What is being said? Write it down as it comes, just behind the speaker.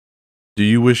Do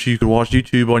you wish you could watch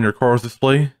YouTube on your car's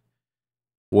display?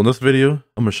 Well, in this video,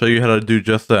 I'm going to show you how to do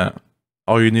just that.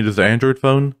 All you need is an Android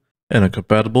phone and a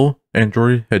compatible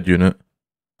Android head unit.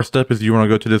 First step is you want to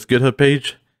go to this GitHub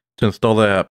page to install the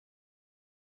app.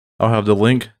 I'll have the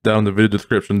link down in the video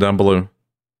description down below.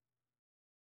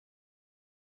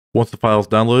 Once the file is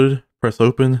downloaded, press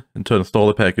open and to install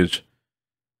the package.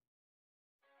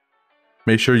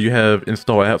 Make sure you have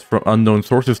install apps from unknown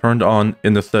sources turned on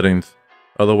in the settings.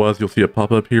 Otherwise, you'll see a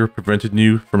pop-up here preventing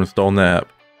you from installing the app.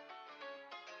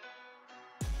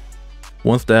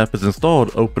 Once the app is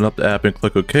installed, open up the app and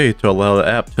click OK to allow the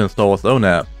app to install its own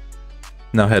app.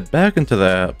 Now head back into the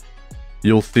app.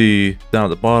 You'll see down at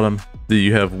the bottom that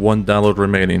you have one download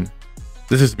remaining.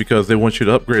 This is because they want you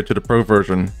to upgrade to the Pro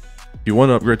version. If you want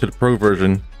to upgrade to the Pro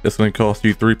version, it's going to cost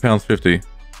you £3.50.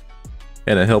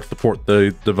 And it helps support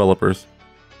the developers.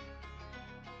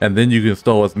 And then you can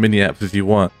install as many apps as you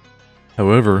want.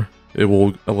 However, it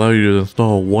will allow you to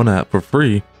install one app for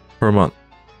free per month.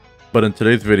 But in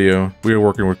today's video, we are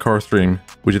working with CarStream,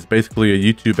 which is basically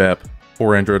a YouTube app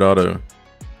for Android Auto.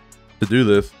 To do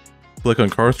this, click on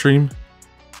CarStream,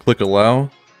 click Allow,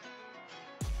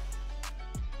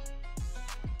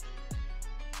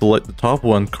 select the top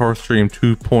one, CarStream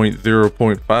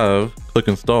 2.0.5, click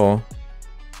Install.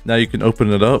 Now you can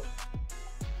open it up.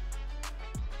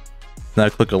 Now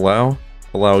click Allow,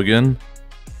 Allow again,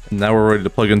 and now we're ready to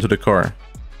plug into the car.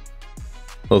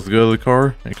 Let's go to the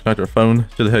car and connect our phone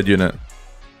to the head unit.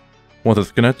 Once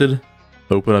it's connected,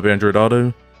 open up Android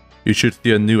Auto. You should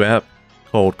see a new app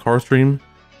called CarStream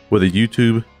with a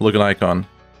YouTube looking icon.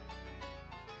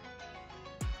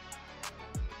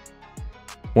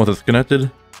 Once it's connected,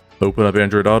 open up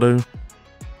Android Auto.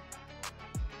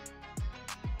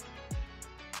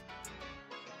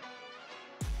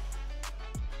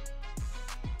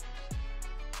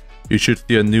 You should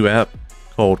see a new app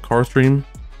called CarStream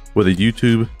with a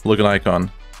YouTube looking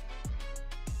icon.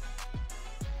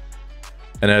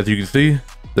 And as you can see,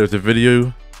 there's a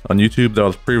video on YouTube that I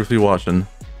was previously watching.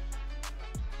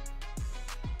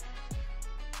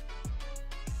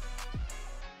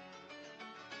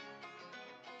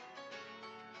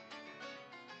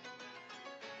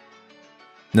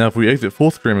 Now if we exit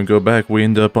full screen and go back, we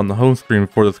end up on the home screen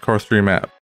for this CarStream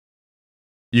app.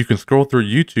 You can scroll through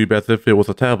YouTube as if it was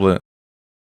a tablet.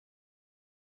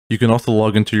 You can also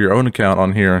log into your own account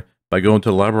on here by going to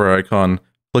the library icon,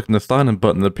 clicking the sign in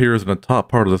button that appears in the top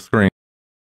part of the screen.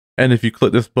 And if you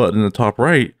click this button in the top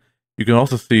right, you can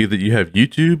also see that you have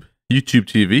YouTube, YouTube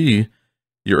TV,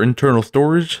 your internal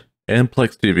storage, and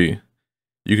Plex TV.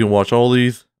 You can watch all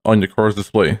these on your car's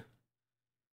display.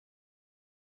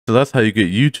 So that's how you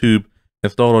get YouTube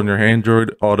installed on your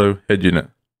Android Auto head unit.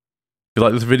 If you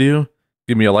like this video,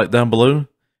 give me a like down below. If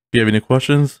you have any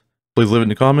questions, please leave it in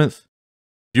the comments.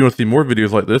 If you want to see more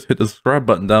videos like this, hit the subscribe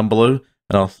button down below,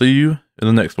 and I'll see you in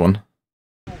the next one.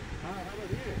 How about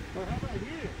here? Or how about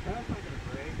here? That's not going to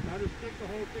break. I'll just stick the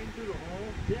whole thing through the hole.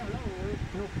 Yeah, that'll work.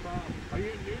 No problem. Are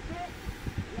you in neutral?